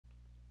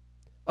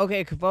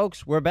Okay,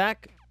 folks, we're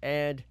back,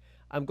 and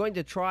I'm going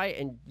to try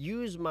and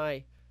use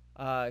my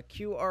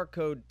QR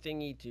code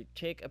thingy to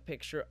take a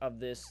picture of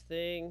this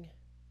thing.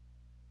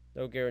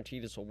 No guarantee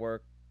this will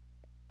work.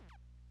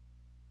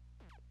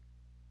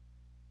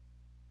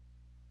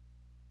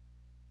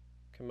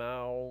 Come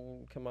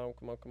on, come on,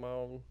 come on, come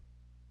on.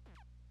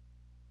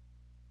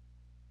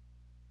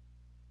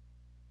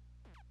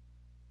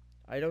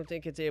 I don't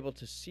think it's able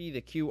to see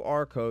the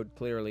QR code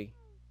clearly.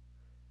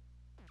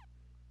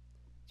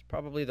 It's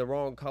probably the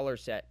wrong color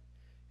set.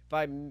 If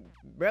I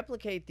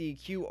replicate the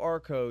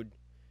QR code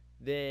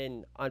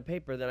then on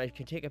paper, then I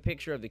can take a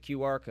picture of the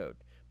QR code.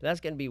 But that's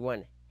going to be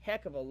one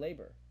heck of a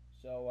labor.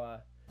 So,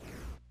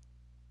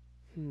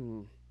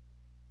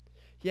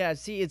 yeah,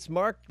 see, it's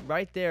marked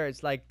right there.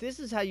 It's like, this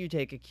is how you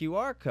take a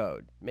QR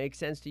code. Make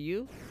sense to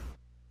you?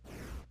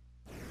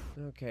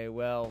 Okay,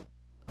 well,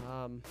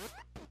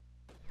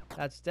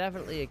 that's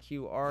definitely a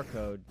QR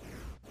code.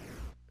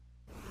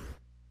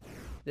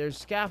 There's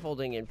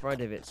scaffolding in front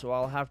of it, so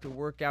I'll have to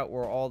work out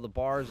where all the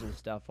bars and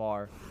stuff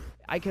are.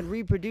 I can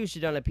reproduce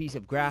it on a piece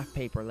of graph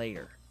paper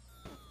later.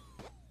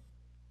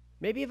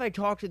 Maybe if I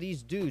talk to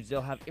these dudes,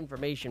 they'll have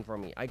information for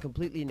me. I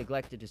completely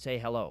neglected to say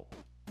hello.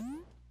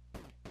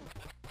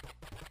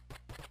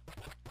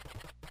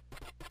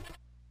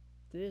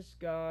 This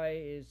guy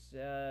is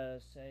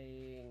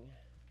saying...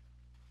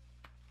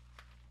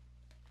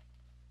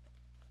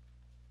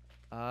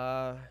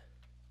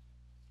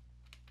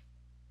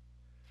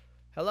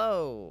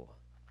 Hello.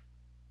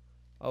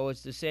 Oh,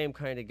 it's the same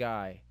kind of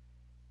guy.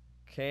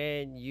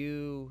 Can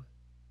you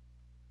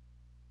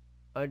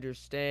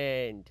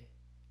understand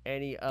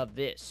any of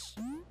this?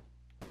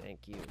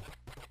 Thank you.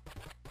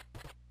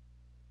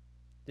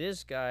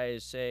 This guy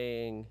is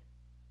saying,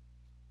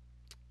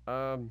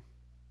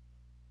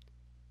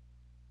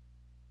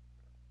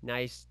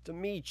 nice to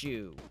meet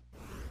you.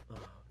 Oh,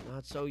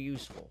 not so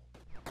useful.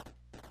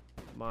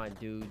 Come on,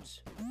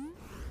 dudes.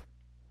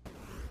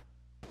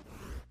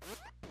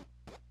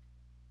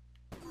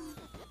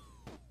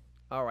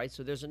 Alright,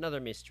 so there's another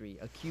mystery.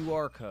 A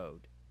QR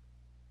code.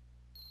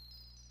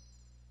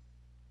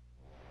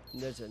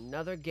 And there's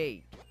another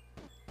gate.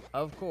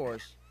 Of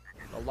course,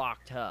 a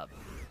locked hub.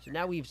 So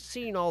now we've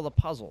seen all the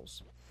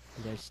puzzles.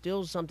 And there's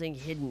still something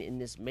hidden in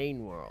this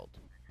main world.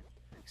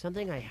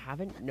 Something I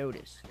haven't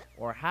noticed.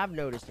 Or have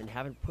noticed and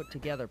haven't put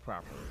together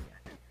properly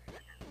yet.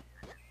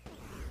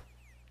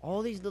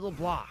 All these little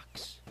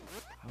blocks.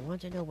 I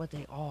want to know what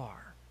they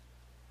are.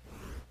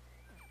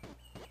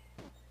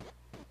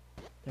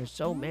 There's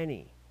so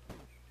many.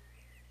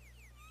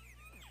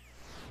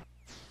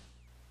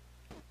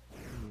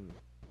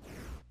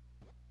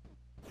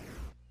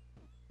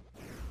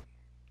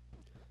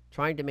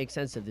 Trying to make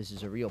sense of this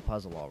is a real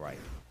puzzle, all right.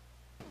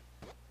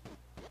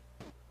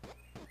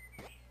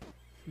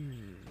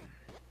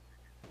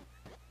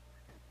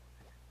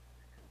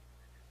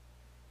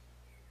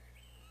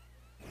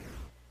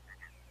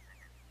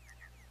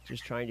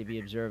 Just trying to be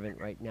observant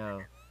right now.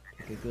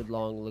 Take a good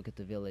long look at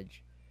the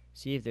village.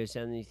 See if there's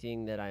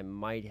anything that I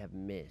might have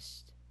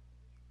missed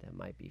that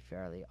might be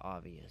fairly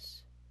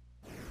obvious.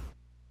 I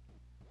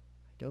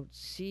don't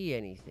see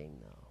anything,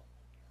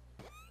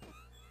 though.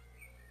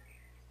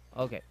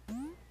 Okay.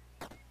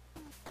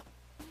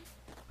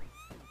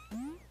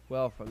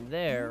 Well, from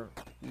there,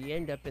 we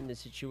end up in the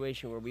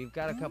situation where we've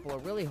got a couple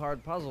of really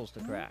hard puzzles to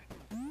crack.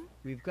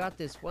 We've got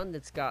this one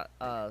that's got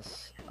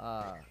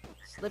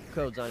slip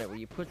codes on it where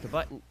you put the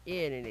button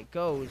in and it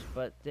goes,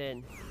 but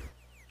then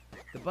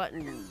the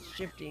button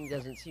shifting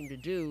doesn't seem to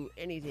do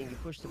anything. You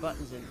push the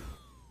buttons and...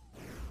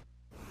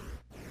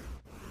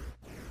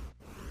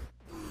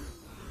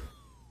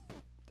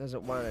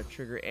 doesn't want to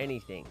trigger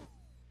anything.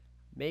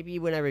 Maybe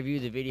when I review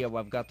the video,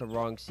 I've got the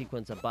wrong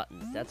sequence of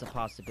buttons. That's a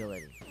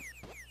possibility.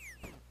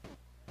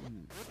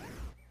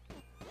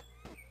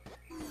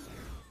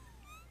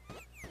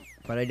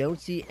 But I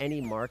don't see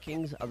any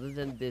markings other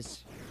than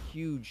this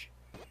huge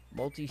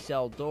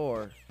multi-cell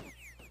door.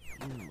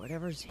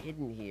 Whatever's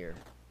hidden here.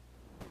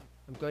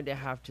 I'm going to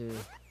have to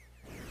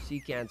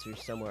seek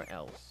answers somewhere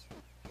else.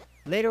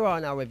 Later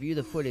on, I'll review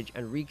the footage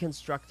and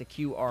reconstruct the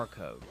QR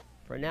code.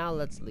 For now,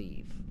 let's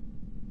leave.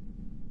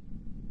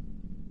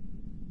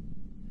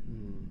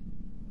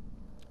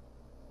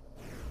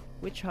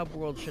 Which hub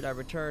world should I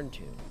return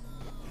to?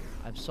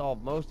 I've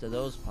solved most of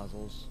those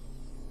puzzles.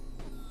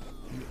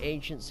 The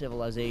ancient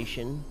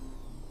civilization.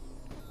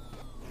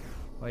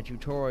 My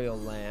tutorial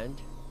land.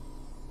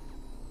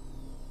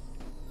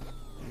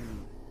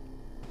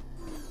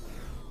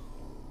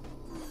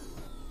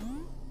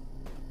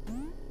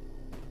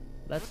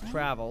 Let's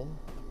travel.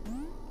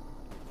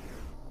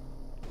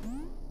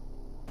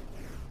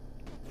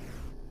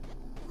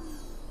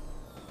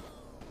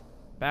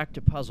 Back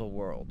to Puzzle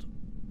World.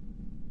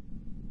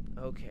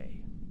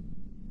 Okay.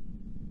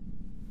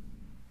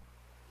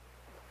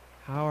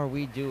 How are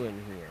we doing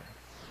here?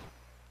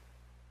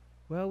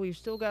 Well, we've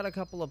still got a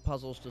couple of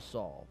puzzles to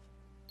solve.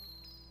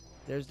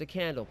 There's the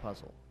candle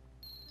puzzle.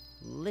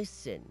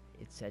 Listen,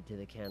 it said to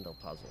the candle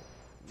puzzle.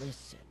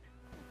 Listen.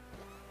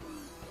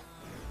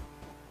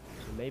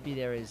 So Maybe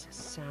there is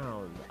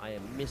sound I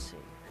am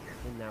missing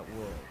in that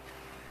world.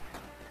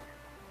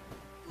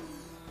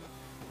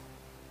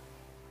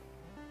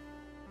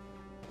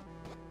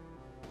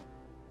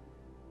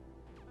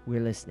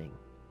 We're listening.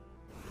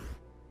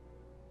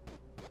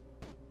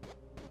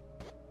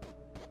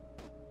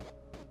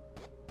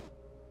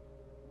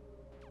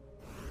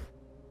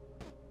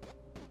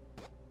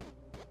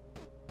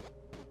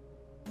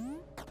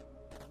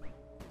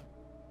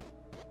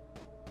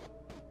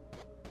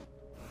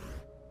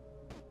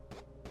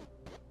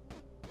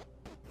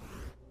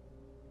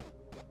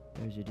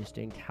 There's a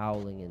distinct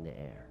howling in the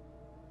air.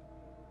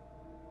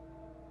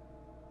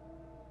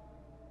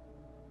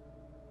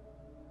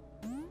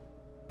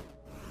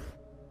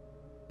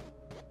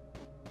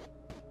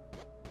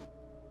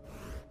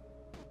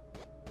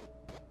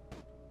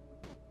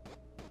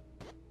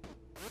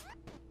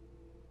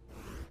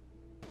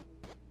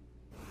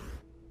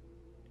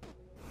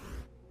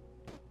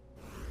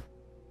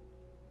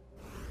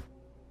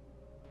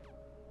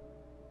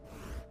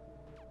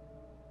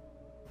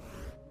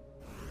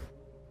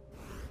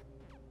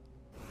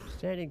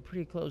 Standing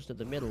pretty close to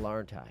the middle,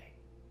 aren't I?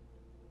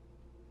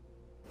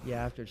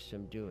 Yeah, after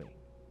some doing.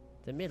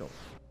 The middle.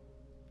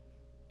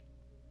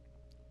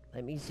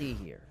 Let me see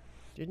here.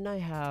 Didn't I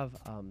have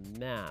a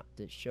map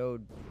that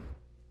showed...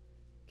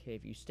 Okay,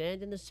 if you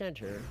stand in the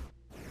center,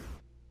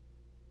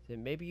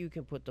 then maybe you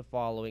can put the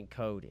following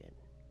code in.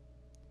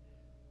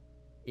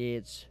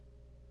 It's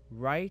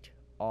right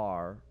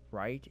R,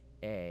 right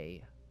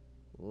A,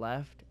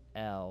 left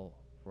L,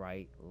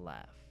 right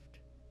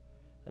left.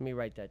 Let me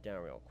write that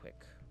down real quick.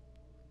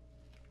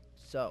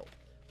 So,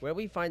 where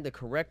we find the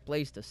correct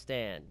place to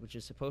stand, which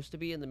is supposed to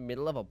be in the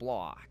middle of a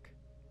block,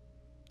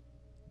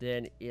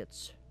 then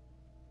it's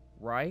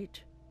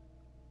right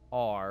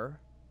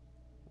R,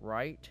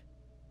 right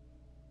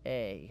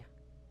A,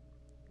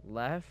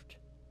 left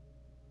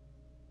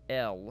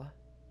L,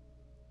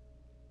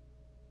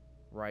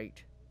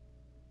 right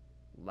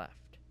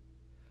left.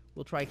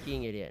 We'll try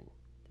keying it in.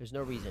 There's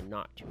no reason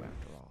not to,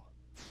 after all.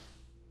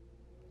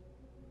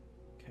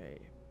 Okay,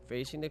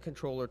 facing the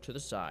controller to the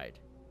side.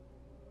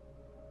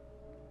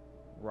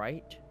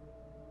 Right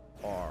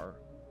R,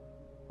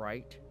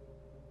 right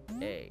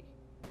A,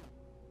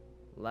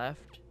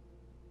 left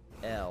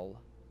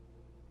L,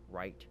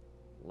 right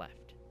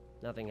left.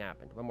 Nothing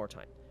happened. One more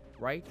time.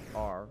 Right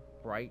R,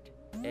 right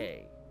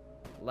A,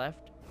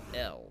 left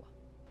L,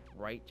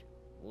 right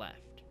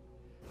left.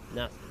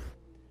 Nothing.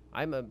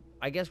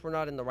 I guess we're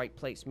not in the right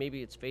place.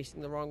 Maybe it's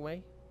facing the wrong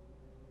way.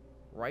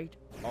 Right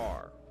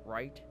R,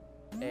 right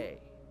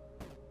A,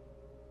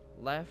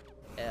 left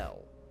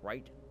L,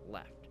 right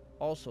left.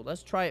 Also,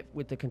 let's try it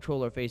with the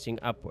controller facing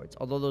upwards,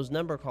 although those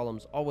number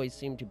columns always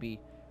seem to be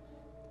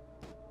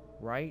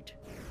right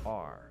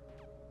R,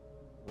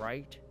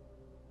 right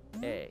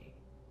A,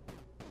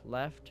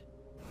 left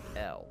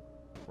L,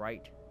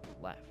 right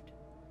left.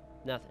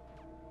 Nothing.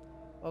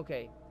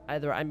 Okay,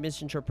 either I'm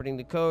misinterpreting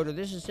the code, or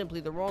this is simply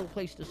the wrong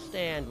place to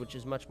stand, which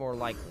is much more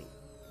likely.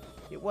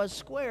 It was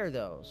square,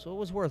 though, so it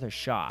was worth a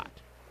shot.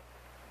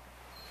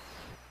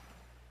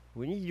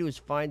 What we need to do is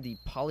find the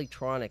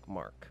polytronic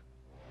mark.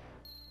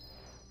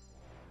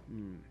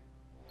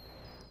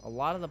 A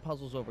lot of the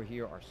puzzles over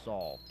here are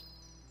solved.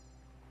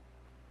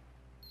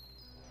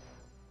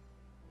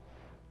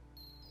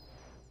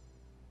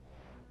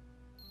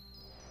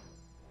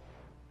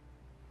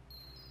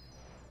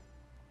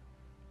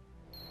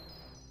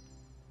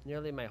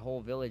 Nearly my whole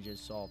village is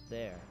solved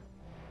there.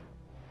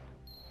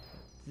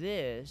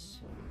 This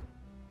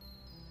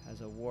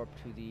has a warp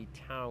to the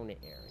town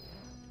area.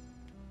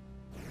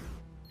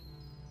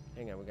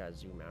 Hang on, we gotta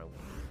zoom out.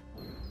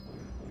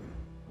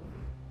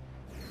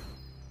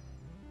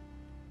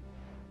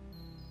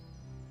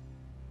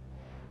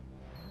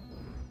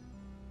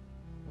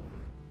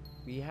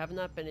 We have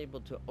not been able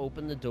to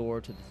open the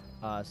door to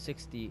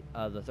the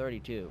the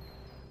 32.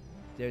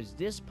 There's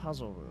this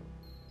puzzle room.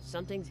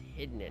 Something's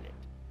hidden in it.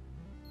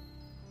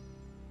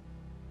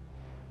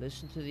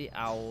 Listen to the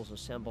owls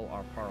assemble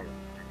our parliament.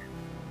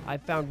 I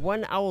found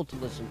one owl to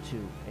listen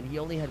to, and he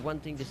only had one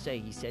thing to say.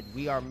 He said,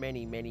 "We are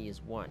many, many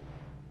is one."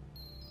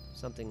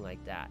 Something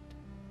like that.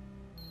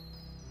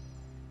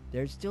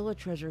 There's still a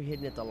treasure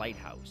hidden at the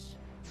lighthouse.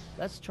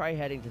 Let's try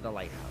heading to the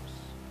lighthouse.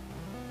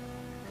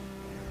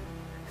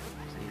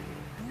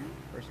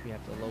 First we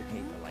have to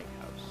locate the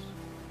lighthouse.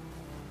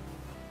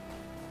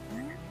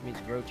 It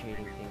means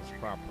rotating things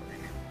properly.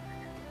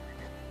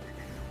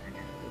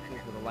 Looking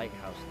for the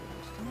lighthouse in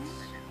the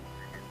distance.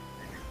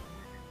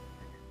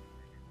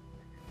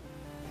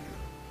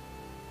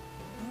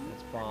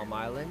 That's Bomb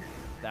Island.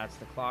 That's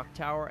the clock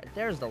tower. And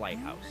there's the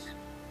lighthouse.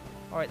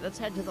 Alright, let's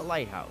head to the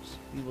lighthouse.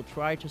 We will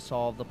try to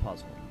solve the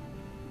puzzle.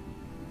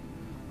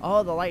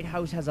 Oh, the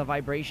lighthouse has a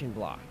vibration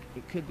block.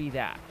 It could be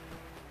that.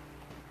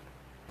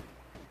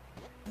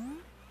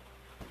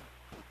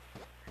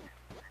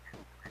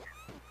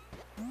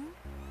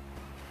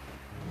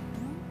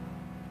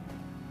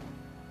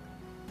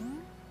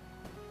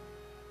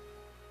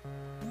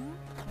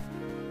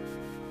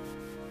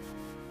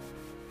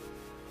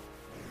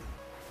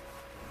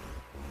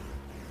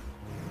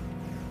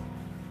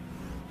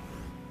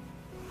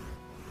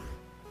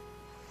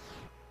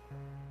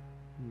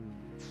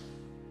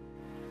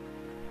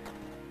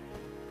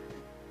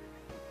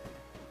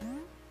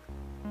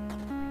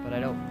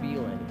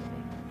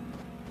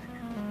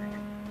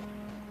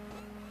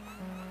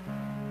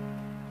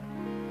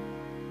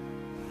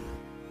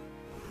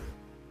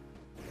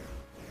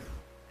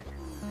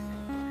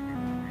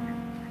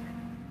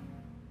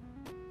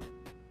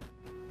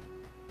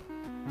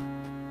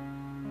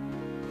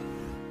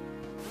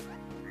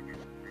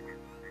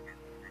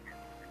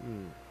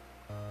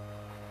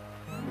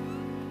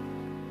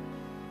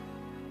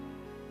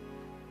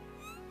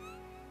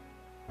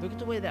 Look at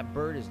the way that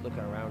bird is looking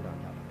around on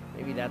top of it.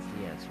 Maybe that's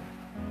the answer.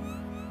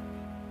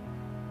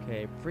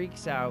 Okay,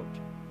 freaks out.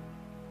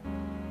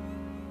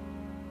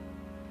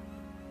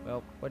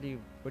 Well, what are you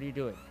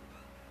doing?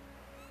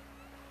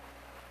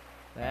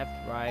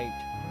 Left, right,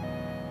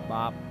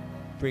 bop,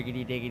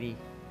 friggity diggity.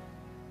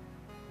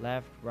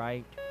 Left,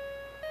 right,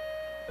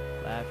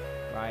 left,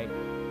 right.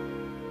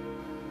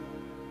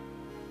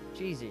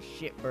 Jesus,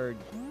 shitbird.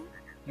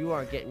 You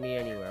aren't getting me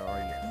anywhere, are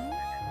you?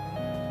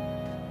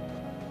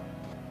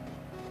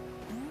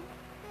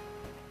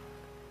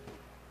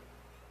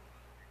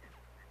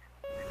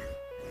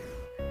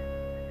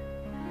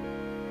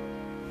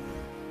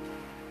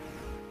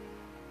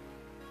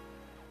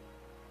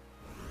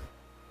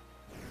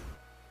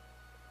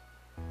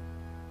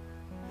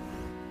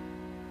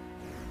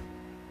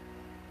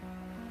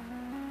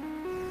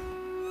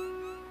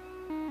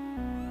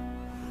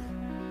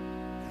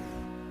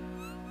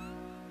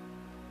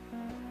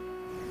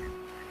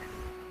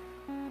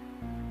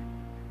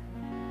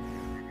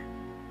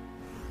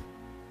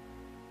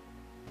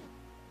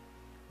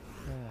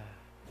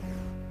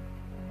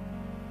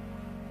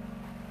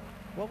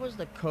 What was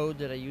the code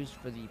that I used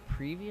for the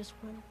previous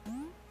one?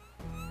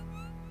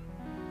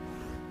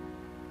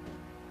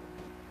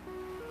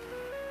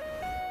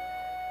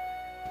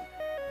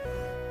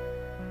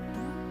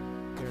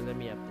 Here, let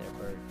me up there,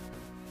 bird.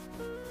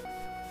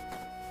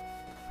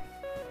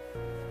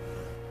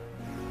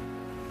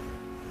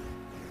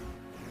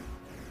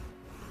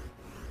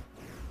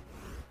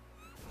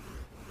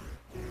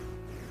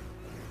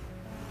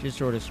 Just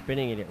sort of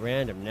spinning it at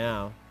random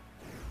now.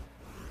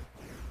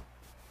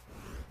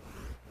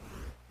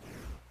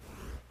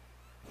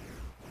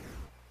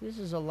 This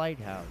is a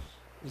lighthouse.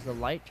 Is the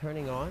light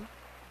turning on?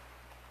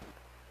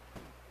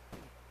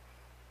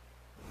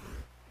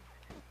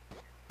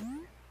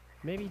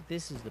 Maybe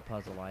this is the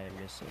puzzle I am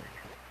missing.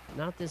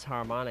 Not this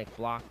harmonic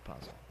block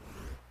puzzle,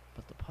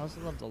 but the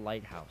puzzle of the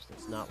lighthouse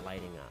that's not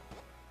lighting up.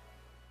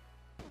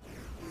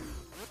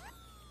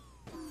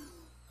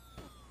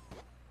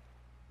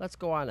 Let's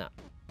go on up.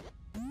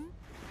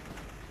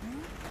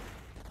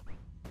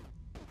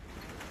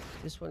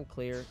 This one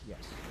clear?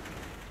 Yes.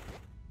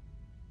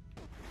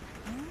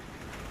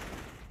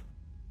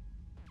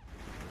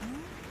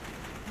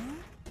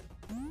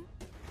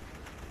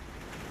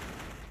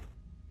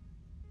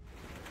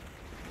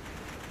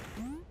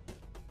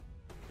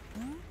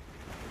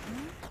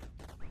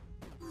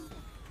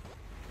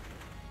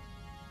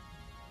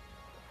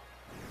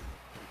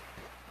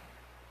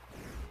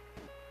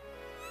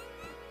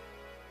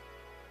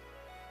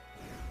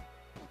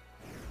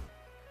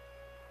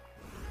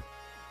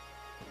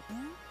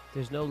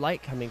 There's no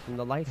light coming from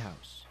the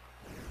lighthouse.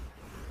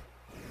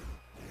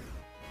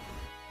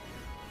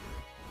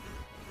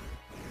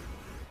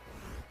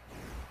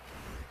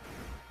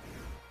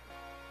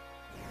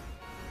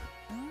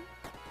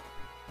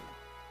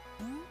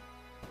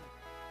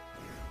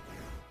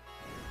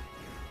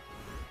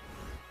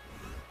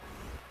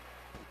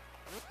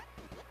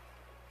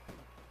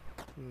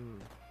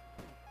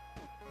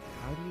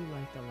 How do you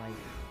light the lighthouse?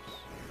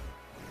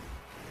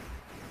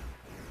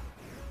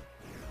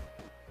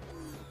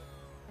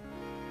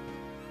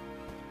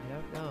 I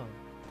don't know.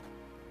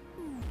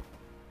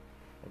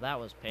 Well, that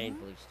was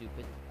painfully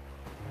stupid.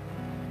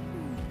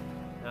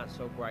 Not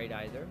so bright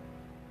either.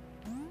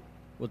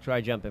 We'll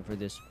try jumping for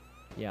this.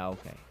 Yeah,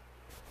 okay.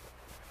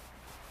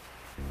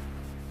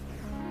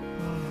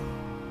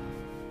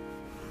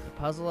 The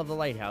puzzle of the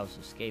lighthouse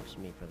escapes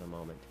me for the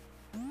moment.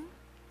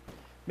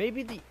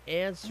 Maybe the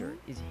answer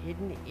is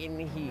hidden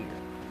in here.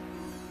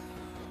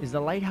 Is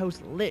the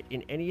lighthouse lit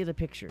in any of the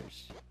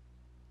pictures?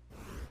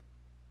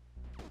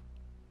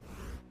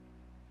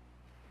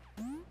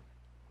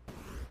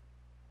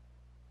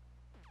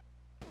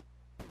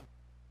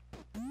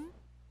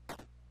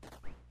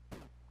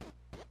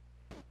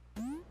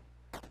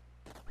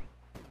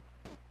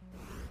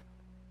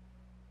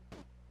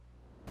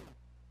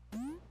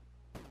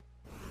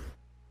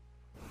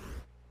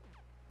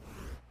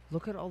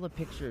 Look at all the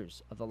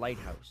pictures of the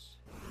lighthouse.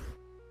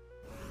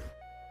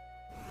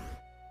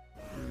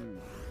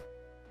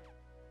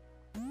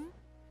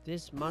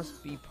 This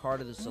must be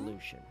part of the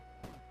solution.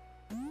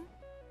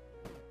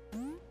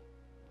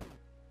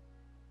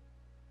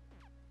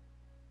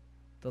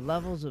 The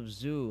levels of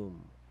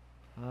zoom.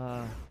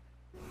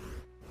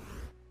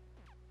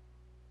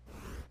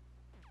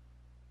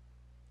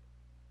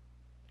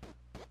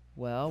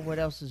 Well, what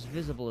else is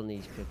visible in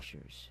these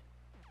pictures?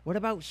 What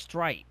about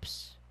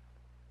stripes?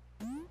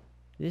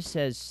 This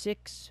says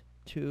 6,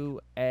 2,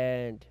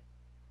 and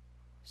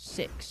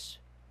 6.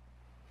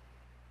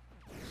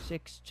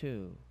 6,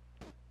 2.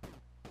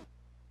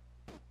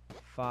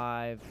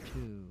 5,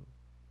 2.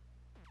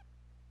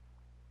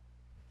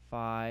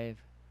 5,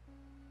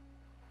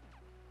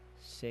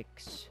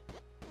 6,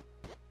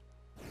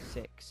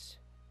 6.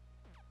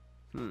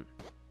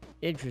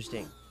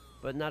 Interesting,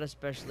 but not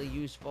especially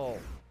useful.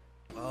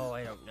 Oh,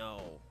 I don't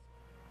know.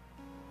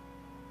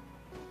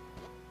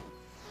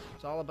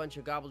 It's all a bunch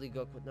of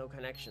gobbledygook with no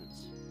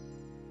connections.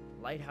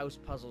 Lighthouse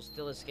puzzle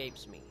still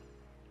escapes me.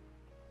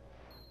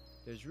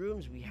 There's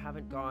rooms we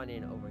haven't gone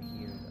in over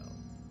here, though.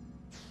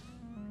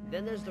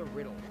 Then there's the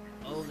riddle.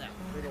 Oh, that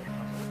riddle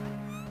puzzle.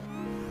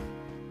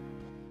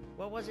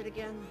 What was it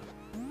again?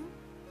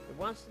 It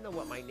wants to know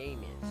what my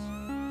name is.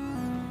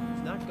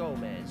 It's not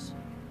Gomez.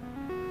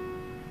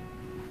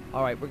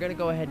 Alright, we're going to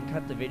go ahead and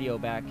cut the video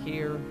back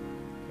here.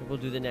 And we'll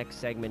do the next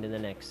segment in the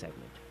next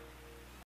segment.